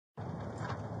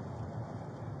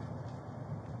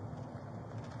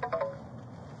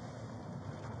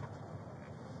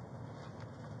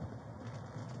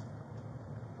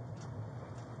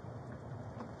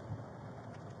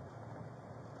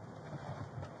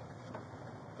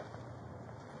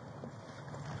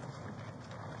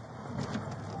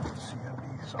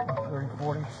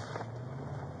3040.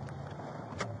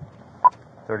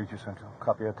 32 Central.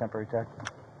 Copy of temporary tag.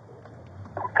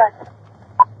 Good.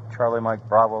 Charlie Mike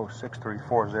Bravo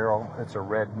 6340. It's a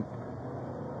red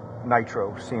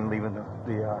Nitro seen leaving the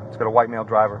it's got a white male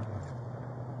driver.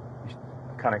 He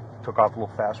kind of took off a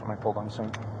little fast when I pulled on the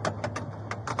scene.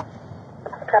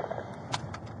 Okay.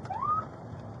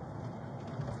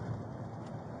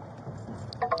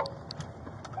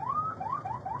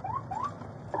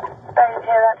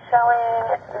 That's showing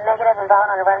negative and valid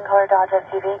on a red and color Dodge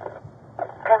SUV.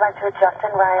 I'd like to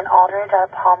Justin Ryan Aldrich out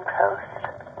of Palm Coast.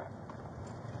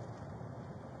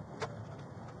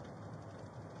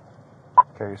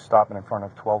 Okay, he's stopping in front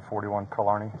of 1241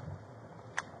 Killarney.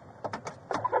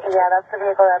 Yeah, that's the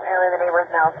vehicle that apparently the neighbor's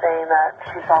now saying that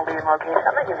she saw leaving location.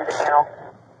 I'm going to give you the channel.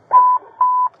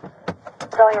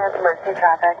 Showing us emergency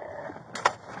traffic.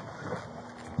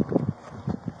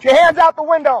 Put your hands out the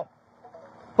window.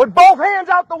 Put both hands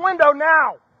out the window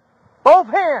now. Both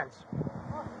hands.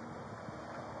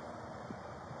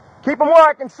 Keep them where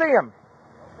I can see them.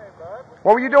 Okay, bud.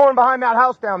 What were you doing behind that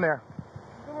house down there?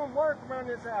 Doing work around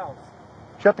this house.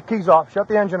 Shut the keys off. Shut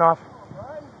the engine off.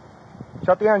 Right?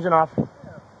 Shut the engine off. Yeah.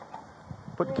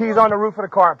 Put the keys on the roof of the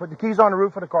car. Put the keys on the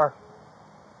roof of the car.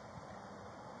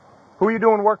 Who are you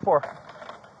doing work for?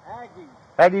 Aggie.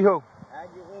 Aggie who?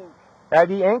 Aggie Inc.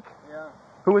 Aggie Inc.? Yeah.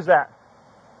 Who is that?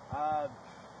 I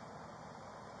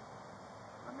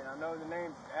know the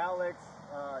name's Alex,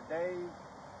 Dave.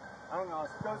 I don't know. I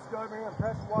was supposed to go over here and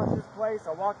pressure wash this place.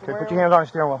 I walked away. Okay, put your hands on the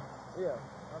steering wheel. Yeah.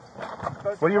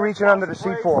 What are you reaching under the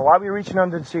seat for? Why are you reaching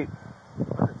under the seat?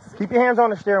 Keep your hands on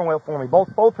the steering wheel for me.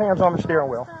 Both hands on the steering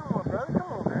wheel. Come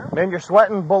on, man. Man, you're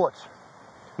sweating bullets.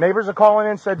 Neighbors are calling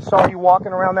in, saw you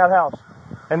walking around that house.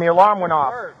 And the alarm went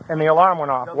off.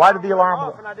 Why did the alarm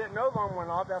go off? And I didn't know the alarm went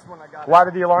off. That's when I got out. Why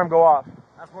did the alarm go off?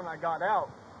 That's when I got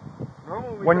out.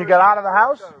 When you get out of the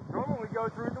house? Normally we go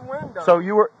through the window. So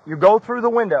you go through the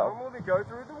window. Normally we go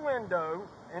through the window,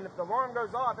 and if the alarm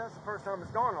goes off, that's the first time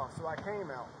it's gone off, so I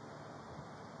came out.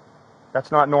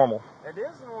 That's not normal. It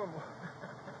is normal.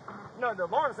 No, the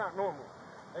alarm's not normal.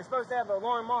 They're supposed to have the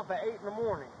alarm off at 8 in the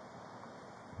morning.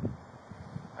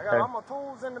 I got all my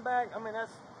tools in the back. I mean,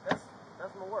 that's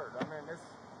my word. I mean, it's...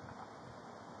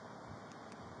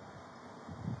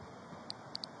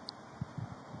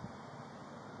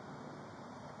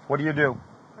 What do you do?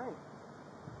 Hey.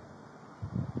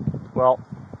 Well,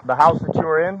 the house that you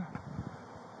were in,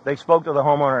 they spoke to the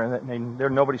homeowner and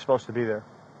nobody's supposed to be there.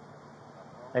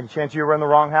 Any chance you were in the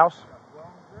wrong house?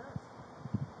 Wrong address.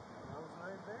 I was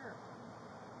right there.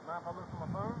 Mind if I look at my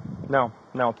phone?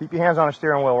 No. Keep your hands on the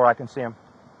steering wheel where I can see them.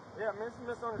 Yeah, I mean, it's a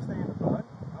misunderstanding, bud.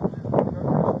 I was just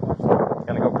going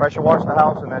to go Gonna go pressure wash the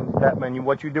house, and then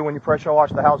what you do when you pressure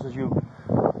wash the house is you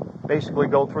basically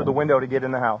go through the window to get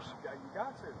in the house. Yeah, you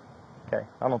got to. Okay,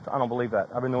 I don't believe that.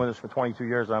 I've been doing this for 22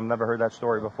 years, and I've never heard that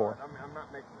story before. I mean, I'm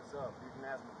not making this up. You can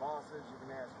ask my bosses. You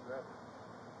can ask whoever.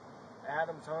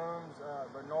 Adams, Holmes,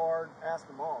 Bernard, ask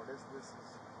them all.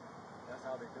 That's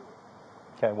how they do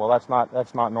it. Okay, well that's not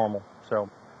normal. So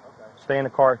stay in the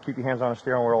car, keep your hands on the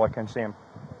steering wheel. I can see them.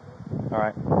 All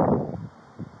right.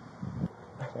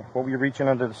 Okay. What were you reaching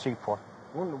under the seat for?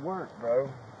 Going to work, bro.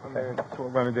 Okay. That's what we're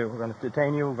going to do. We're going to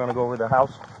detain you. We're going to go over to the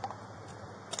house.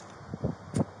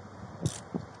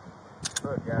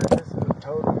 Look, guys, this is a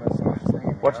total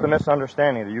misunderstanding. What's the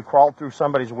misunderstanding? That you crawled through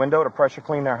somebody's window to pressure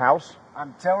clean their house?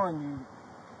 I'm telling you,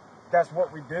 that's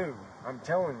what we do. I'm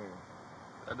telling you.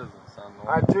 That doesn't sound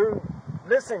normal. I do.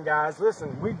 Listen, guys,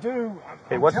 listen. We do.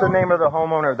 Okay, what's the name of the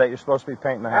homeowner that you're supposed to be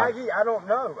painting the house? Aggie, I don't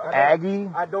know. Aggie?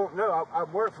 I don't know. I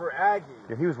work for Aggie.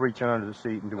 Yeah, he was reaching under the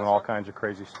seat and doing all kinds of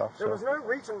crazy stuff. There was no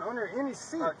reaching under any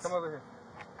seats. All right, come over here.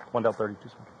 1Del32.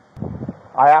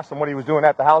 I asked him what he was doing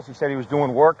at the house. He said he was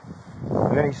doing work.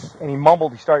 And then he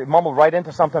mumbled. He mumbled right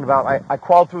into something about I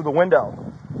crawled through the window.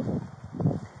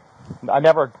 I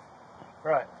never.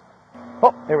 Right.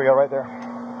 Oh, here we go, right there.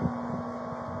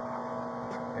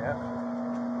 Yeah.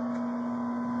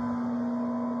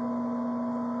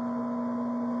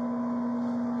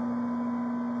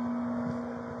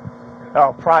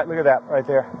 Oh, look at that right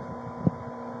there.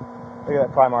 Look at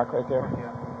that pry mark right there.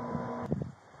 Yeah.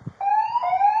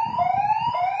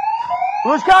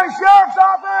 Volusia County Sheriff's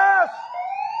Office!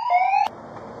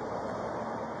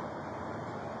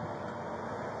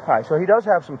 All right, so he does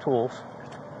have some tools.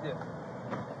 Yeah.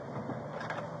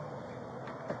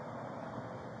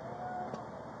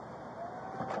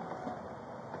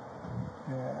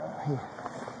 Yeah.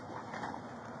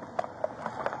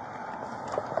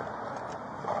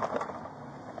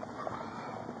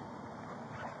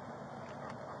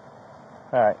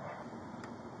 All right.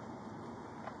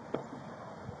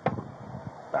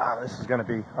 This is going to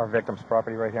be our victim's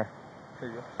property right here. Here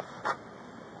you go.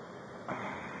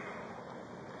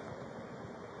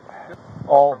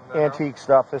 All From the antique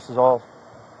stuff. This is all.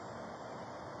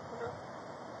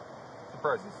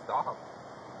 Surprised he stopped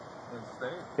and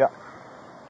stayed. Yeah.